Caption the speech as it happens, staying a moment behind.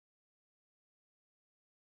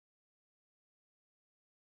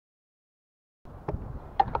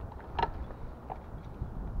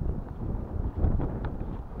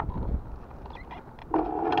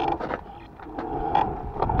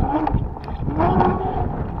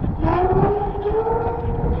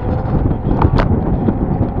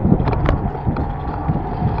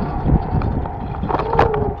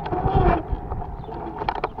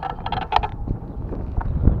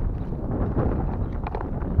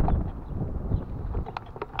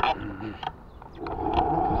Well,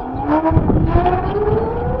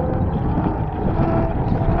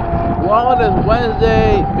 it is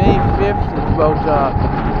Wednesday, May 5th. It's about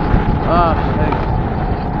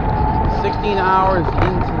 16 hours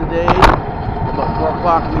into the day, about 4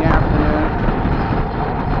 o'clock in the afternoon.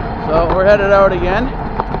 So we're headed out again,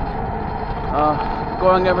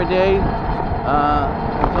 going every day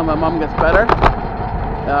until my mom gets better.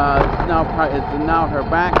 It's now her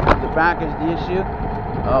back. The back is the issue.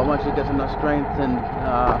 Once she gets enough strength, and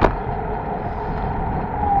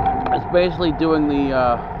it's basically doing the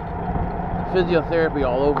physiotherapy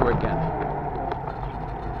all over again.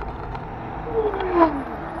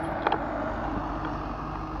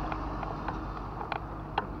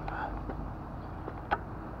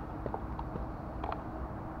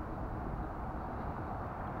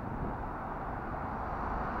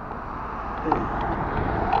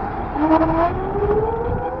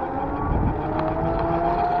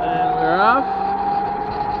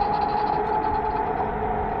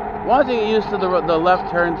 Once you get used to the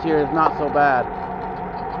left turns here, it's not so bad.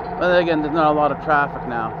 But then again, there's not a lot of traffic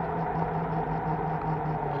now.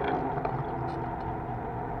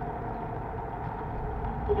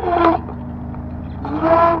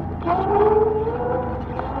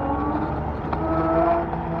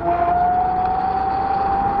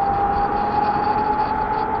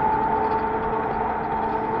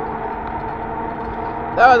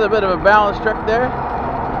 That was a bit of a balance trick there.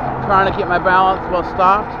 Trying to keep my balance while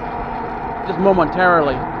stopped. Just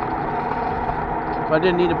momentarily. So I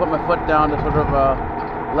didn't need to put my foot down to sort of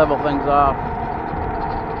level things off.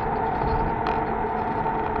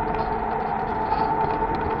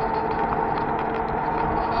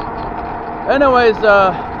 Anyways,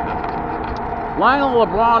 Lionel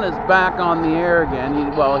LeBron is back on the air again. He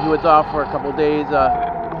was off for a couple days.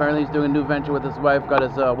 Apparently he's doing a new venture with his wife. Got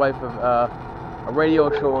his wife a radio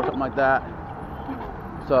show or something like that.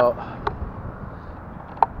 So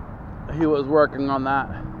he was working on that.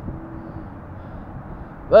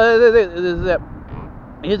 But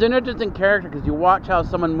he's an interesting character because you watch how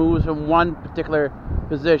someone moves from one particular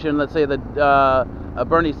position. Let's say that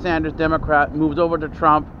Bernie Sanders, Democrat, moves over to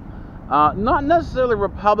Trump. Not necessarily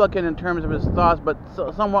Republican in terms of his thoughts, but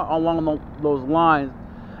somewhat along those lines.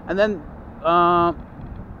 And then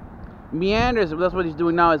meanders. That's what he's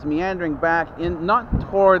doing now, is meandering back in, not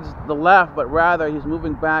towards the left, but rather he's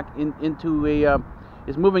moving back into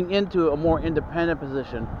a more independent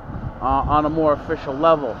position on a more official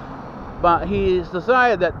level. But he's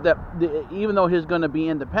decided that even though he's going to be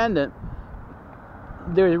independent,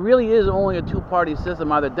 there really is only a two-party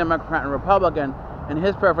system, either Democrat and Republican, and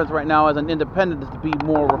his preference right now as an independent is to be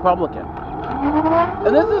more Republican.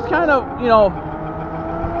 And this is kind of,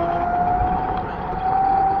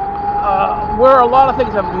 where a lot of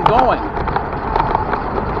things have been going,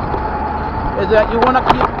 is that you want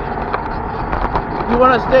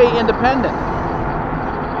to stay independent.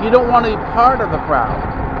 You don't want to be part of the crowd.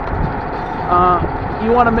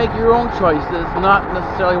 You want to make your own choices, not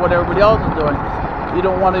necessarily what everybody else is doing. You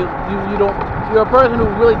don't want to. You're a person who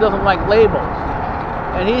really doesn't like labels,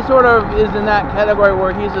 and he sort of is in that category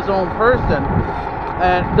where he's his own person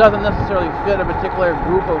and doesn't necessarily fit a particular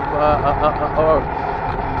group of or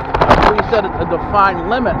preset defined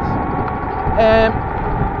limits. And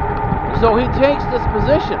so he takes this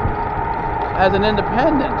position as an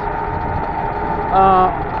independent,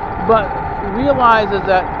 but realizes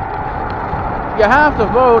that you have to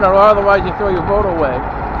vote, or otherwise you throw your vote away.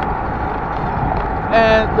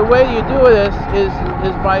 And the way you do this is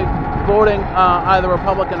by voting either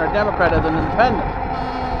Republican or Democrat as an independent.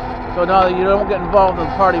 So now you don't get involved in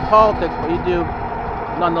party politics, but you do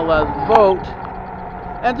nonetheless vote.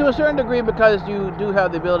 And to a certain degree, because you do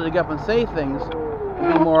have the ability to get up and say things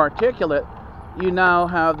and be more articulate, you now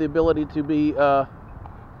have the ability to be to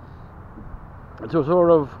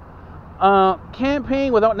sort of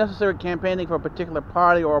campaign without necessarily campaigning for a particular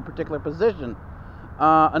party or a particular position.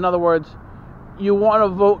 In other words, you want to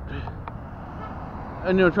vote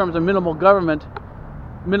in terms of minimal government,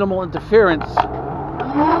 minimal interference.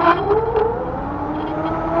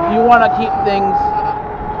 You want to keep things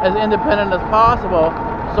as independent as possible,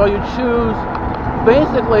 so you choose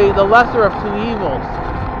basically the lesser of two evils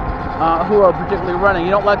who are particularly running. You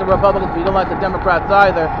don't like the Republicans, but you don't like the Democrats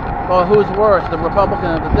either. Well, who's worse, the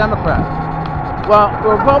Republican or the Democrat? Well, the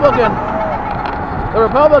Republican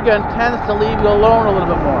tends to leave you alone a little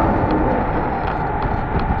bit more.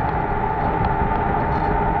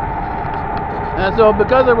 And so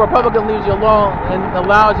because the Republican leaves you alone and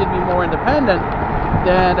allows you to be more independent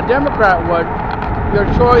than the Democrat would, your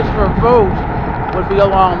choice for vote would be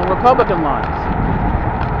along the Republican lines.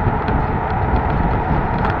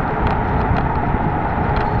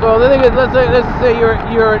 So the thing is, let's say you're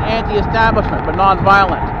an anti-establishment but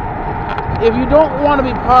non-violent. If you don't want to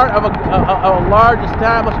be part of a large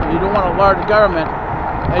establishment, you don't want a large government,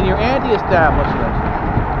 and you're anti-establishment,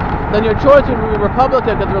 then your choice would be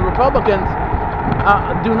Republican, because the Republicans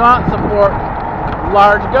do not support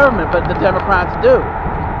large government, but the Democrats do.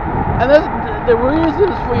 And the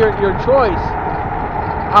reasons for your choice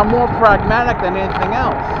are more pragmatic than anything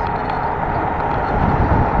else.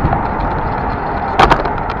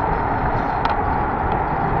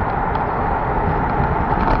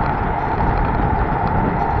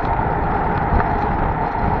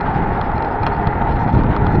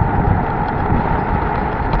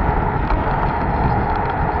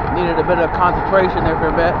 Needed a bit of concentration there for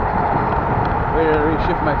a bit. Ready to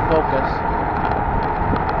reshift my focus.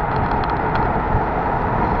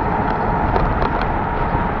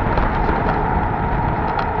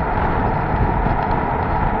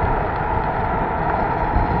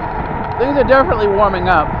 Things are definitely warming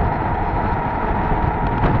up.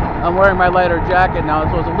 I'm wearing my lighter jacket now,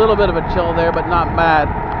 so it's a little bit of a chill there, but not bad.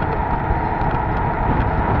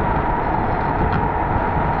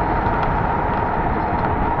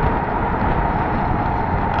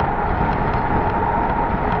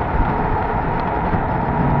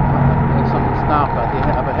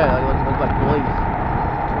 Up ahead, it looks like police.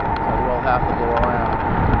 So we'll have to go around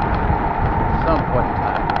at some point in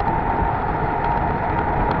time.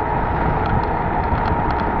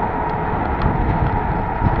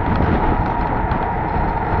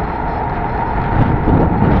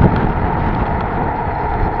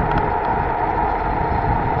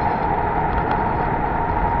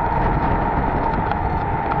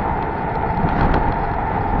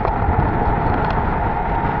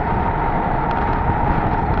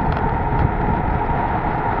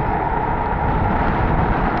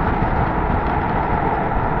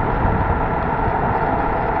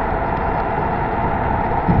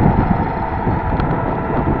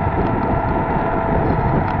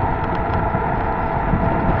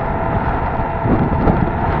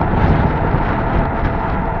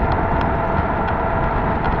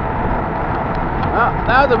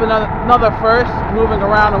 That would have been another first, moving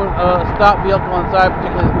around with a stopped vehicle inside,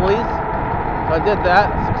 particularly the police. So I did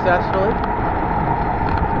that successfully.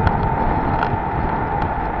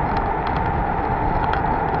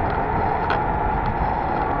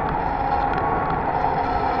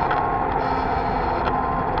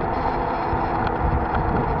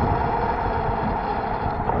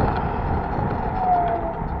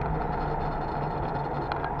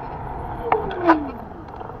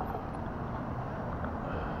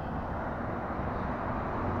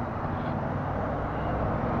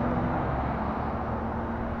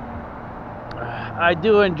 I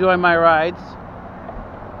do enjoy my rides.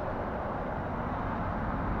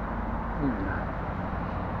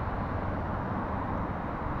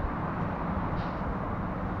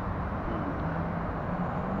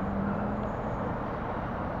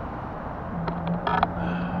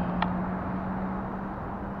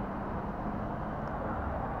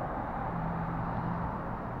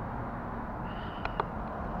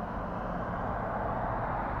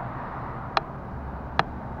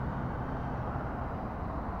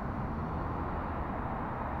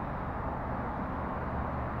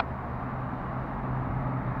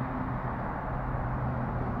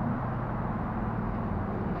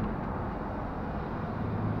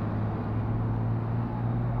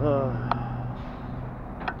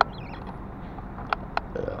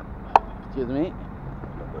 Excuse me.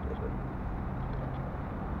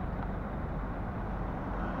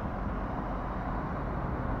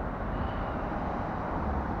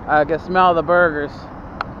 I can smell the burgers.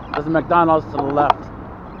 There's a McDonald's to the left.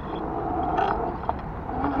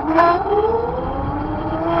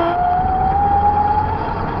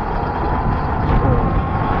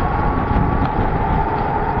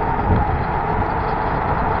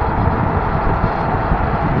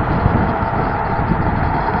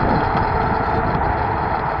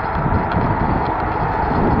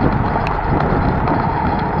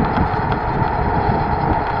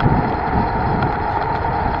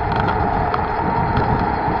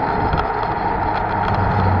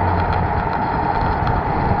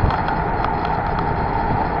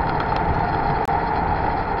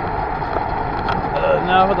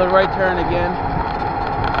 Now for the right turn again.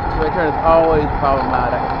 The right turn is always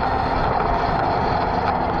problematic.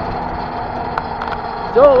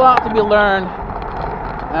 Still a lot to be learned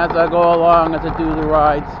as I go along, as I do the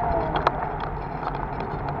rides.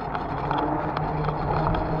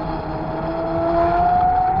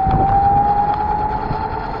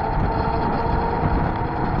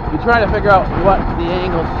 You try to figure out what the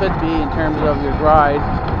angles could be in terms of your ride.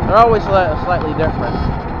 They're always slightly different,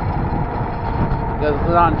 because it's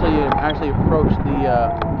not until you actually approach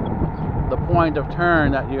the point of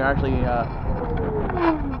turn that you actually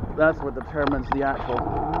that's what determines the actual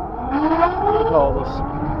call this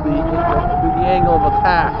the angle of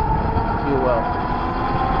attack, if you will.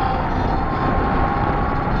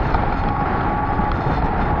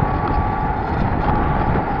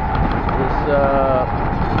 It's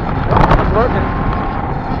working.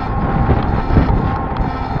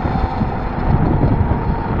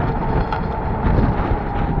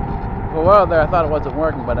 For a while there I thought it wasn't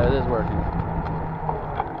working, but it is working.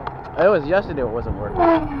 It was yesterday it wasn't working.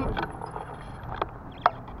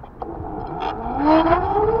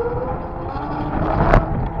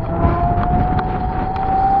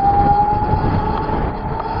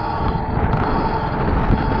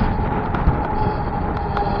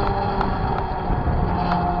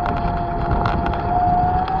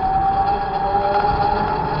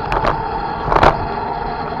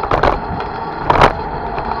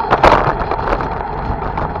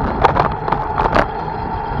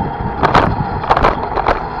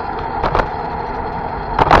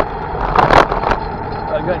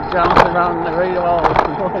 Bouncing around the radio while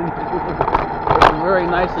working very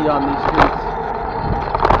nicely on these streets.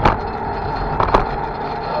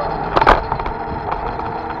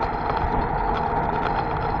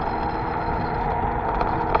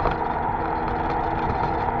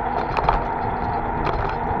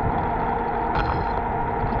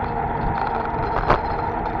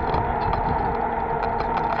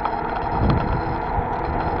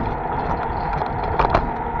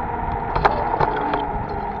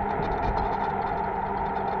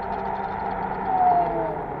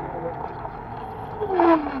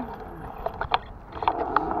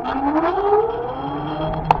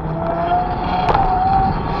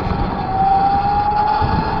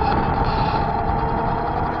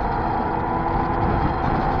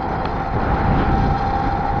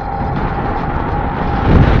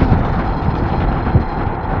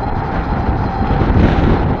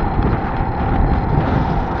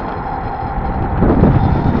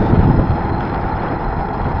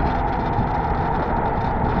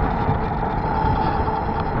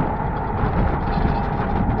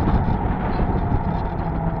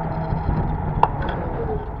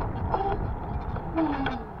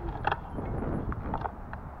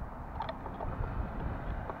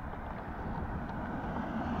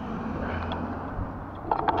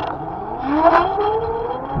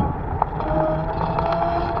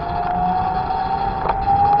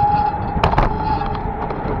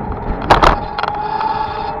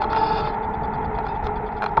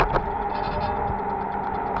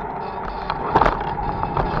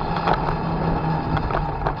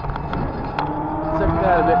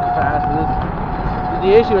 A bit fast.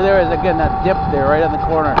 The issue there is, again, that dip there right in the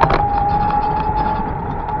corner.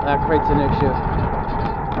 That creates an issue.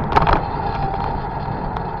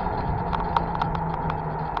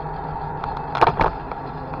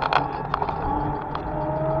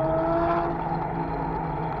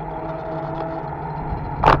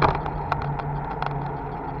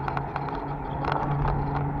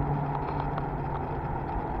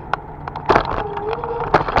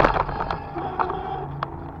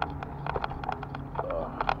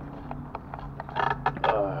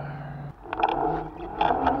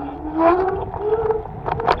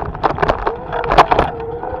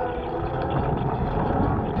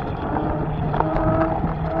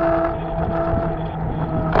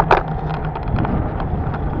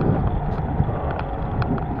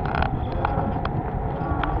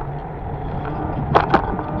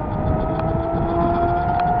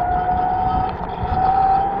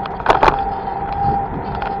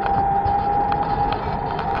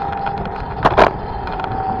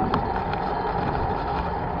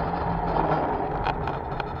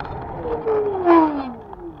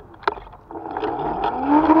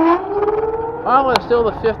 Well, it's still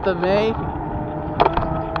the 5th of May,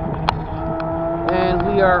 and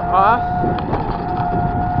we are off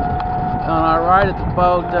on our ride. It's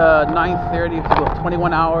about 9:30, it's about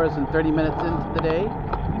 21 hours and 30 minutes into the day.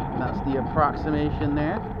 That's the approximation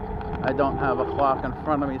there. I don't have a clock in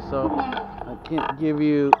front of me, so I can't give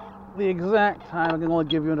you the exact time. I can only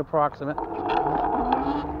give you an approximate.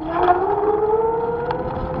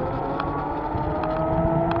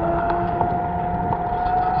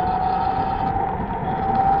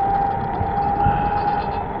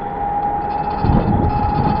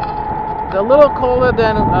 It's a little colder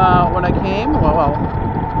than when I came. Well,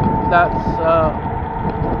 that's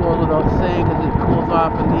goes without saying, because it cools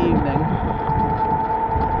off in the evening.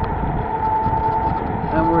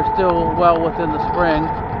 And we're still well within the spring.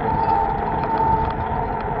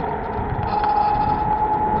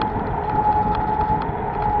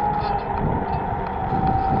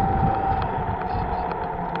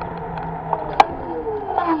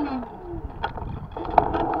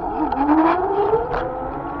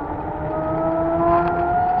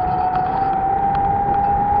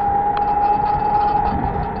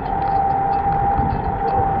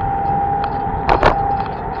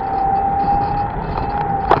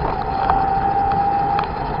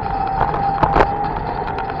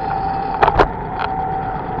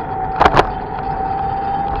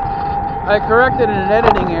 I corrected an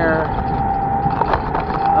editing error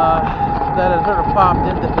that had sort of popped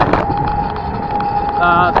into things,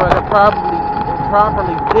 so I could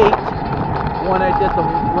properly date when I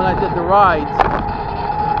did the rides.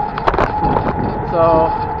 So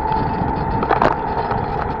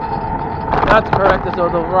that's corrected. So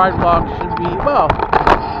the ride vlog should be, well,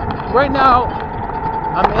 right now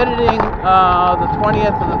I'm editing the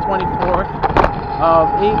 20th and the 24th of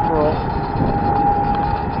April.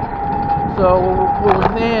 So we're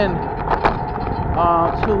within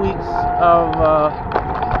 2 weeks of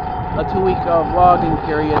a 2-week vlogging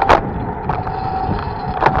period.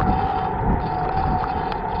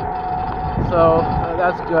 So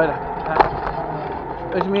that's good.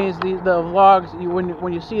 Which means the vlogs,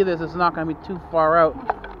 when you see this, it's not going to be too far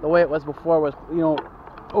out. The way it was before was,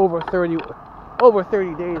 over 30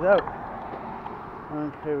 days out.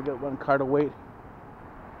 Okay, we got one car to wait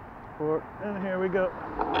for, and here we go.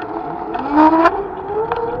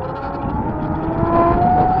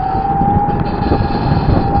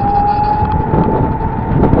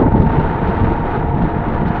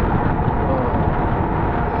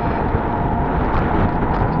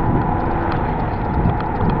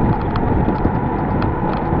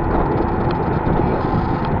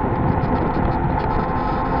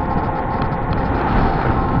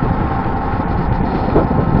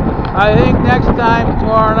 I think next time,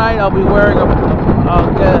 tomorrow night, I'll be wearing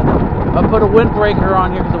I'll put a windbreaker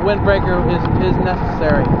on here because the windbreaker is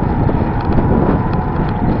necessary.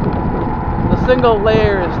 The single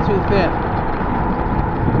layer is too thin.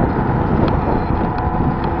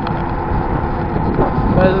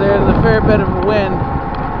 Because there's a fair bit of wind,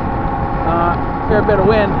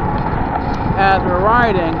 as we're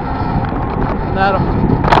riding, and that of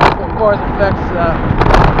course affects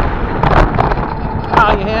how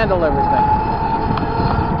you handle everything.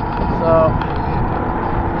 So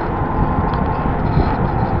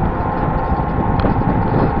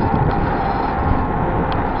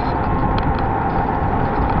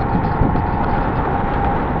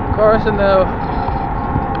of course in the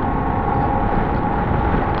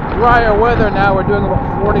drier weather now we're doing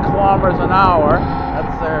about 40 kilometers an hour.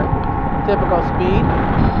 That's our typical speed.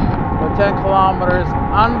 We're 10 kilometers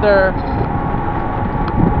under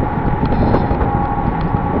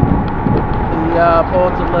the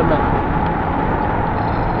Pulitzer limit.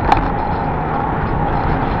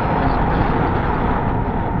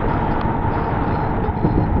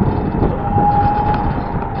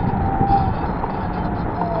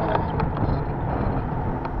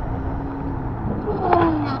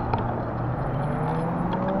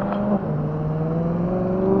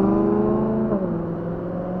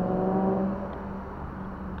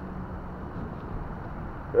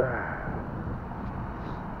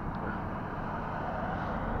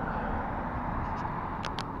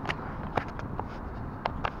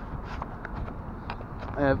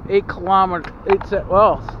 I have 8 kilometers,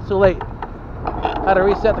 well, it's too late. I had to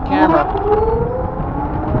reset the camera.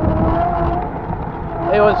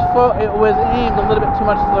 It was aimed a little bit too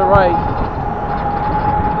much to the right.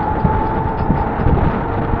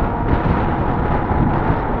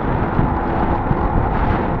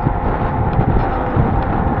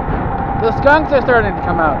 The skunks are starting to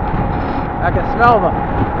come out. I can smell them.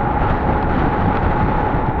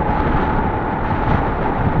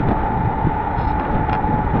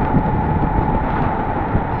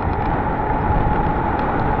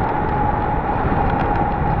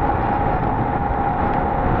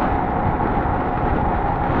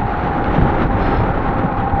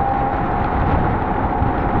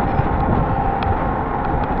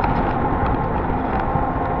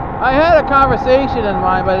 I had a conversation in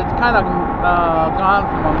mind, but it's kind of gone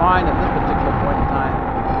from my mind at this particular point in time.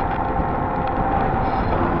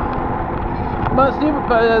 But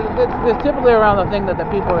it's typically around the thing that the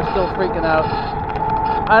people are still freaking out.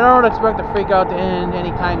 I don't expect the freak out to end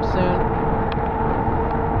anytime soon.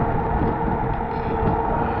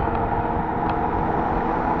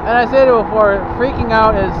 And I said it before, freaking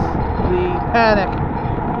out is the panic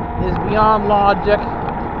is beyond logic.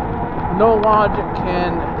 No logic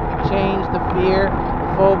can change the fear, the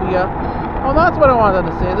phobia. Well, that's what I wanted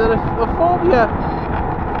to say. That a phobia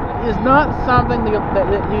is not something that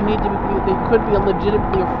you need to be, that could be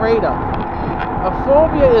legitimately afraid of. A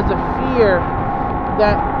phobia is a fear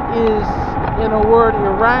that is, in a word,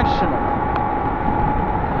 irrational.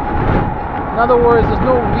 In other words, there's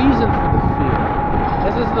no reason for the fear.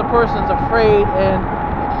 It's just the person's afraid, and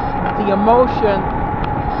the emotion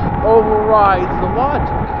overrides the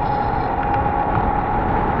logic.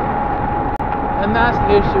 And that's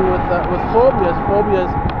the issue with phobias. Phobias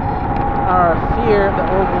are a fear that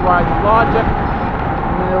overrides logic.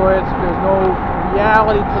 And other words, there's no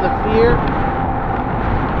reality to the fear.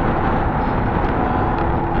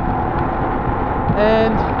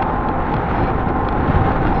 And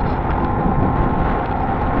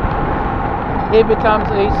it becomes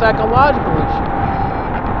a psychological issue.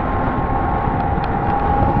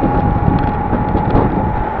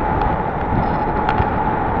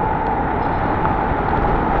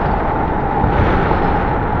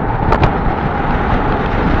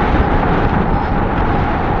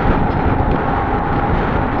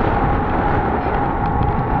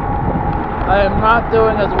 I am not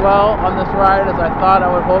doing as well on this ride as I thought I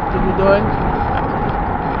would hope to be doing.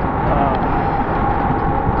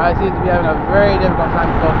 I seem to be having a very difficult time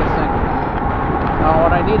focusing on what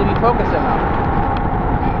I need to be focusing on.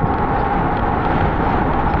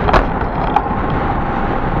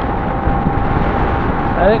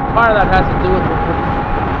 I think part of that has to do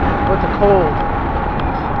with the cold.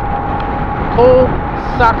 The cold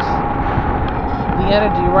sucks the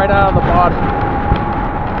energy right out of the body.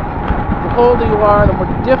 The colder you are, the more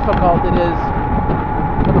difficult it is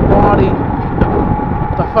for the body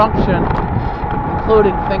to function,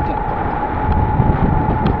 including thinking.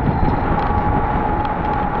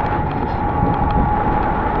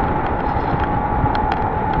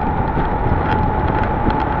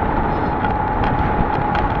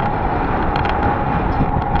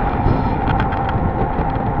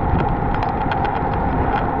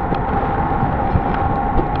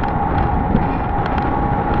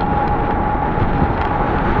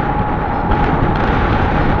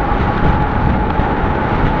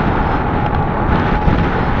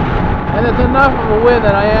 And it's enough of a wind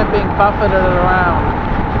that I am being buffeted around.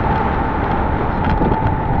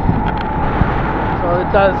 So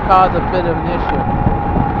it does cause a bit of an issue.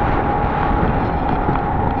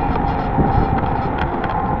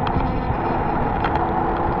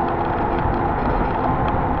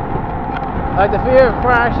 Like, the fear of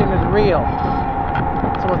crashing is real.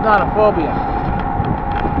 So it's not a phobia.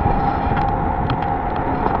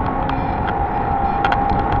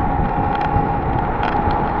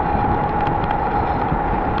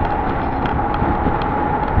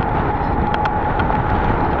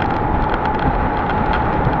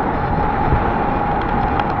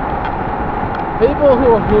 People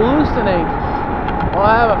who hallucinate will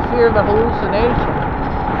have a fear of the hallucination.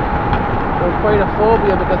 They'll create a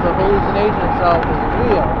phobia because the hallucination itself is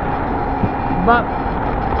real. But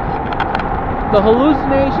the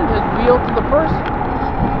hallucination is real to the person.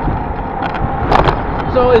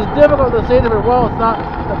 So it's difficult to say to them, well, it's not,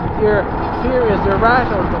 your fear is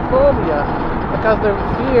irrational, it's a phobia, because the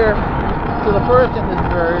fear to the person is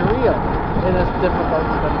very real and it's difficult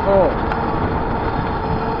to control.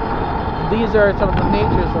 These are some of the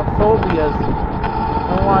natures of phobias,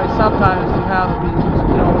 and why sometimes you have to be,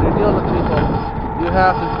 when you're dealing with people, you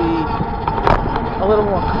have to be a little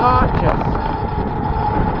more cautious.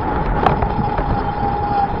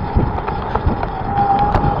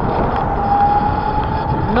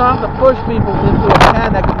 Not to push people into a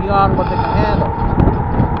panic beyond what they can handle.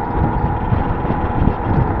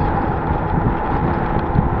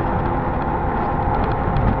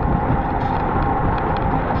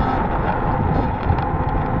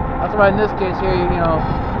 That's why in this case here,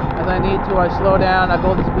 as I need to, I slow down, I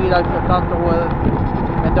go the speed I feel comfortable with,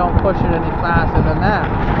 and don't push it any faster than that.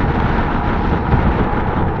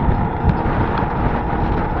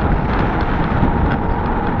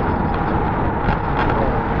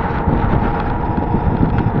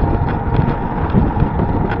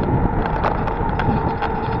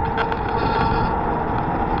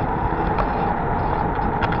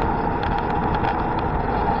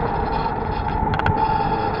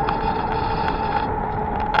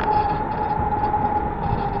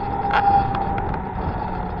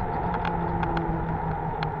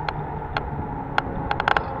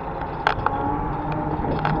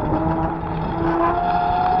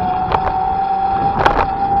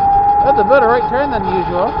 A better right turn than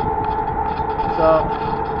usual, so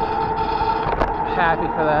happy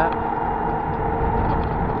for that.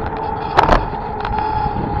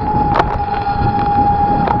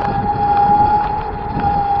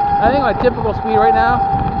 I think my typical speed right now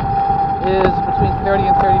is between 30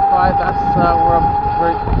 and 35. That's where I'm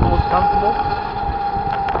most comfortable.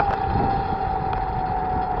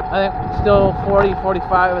 I think still 40,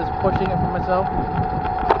 45 is pushing it for myself.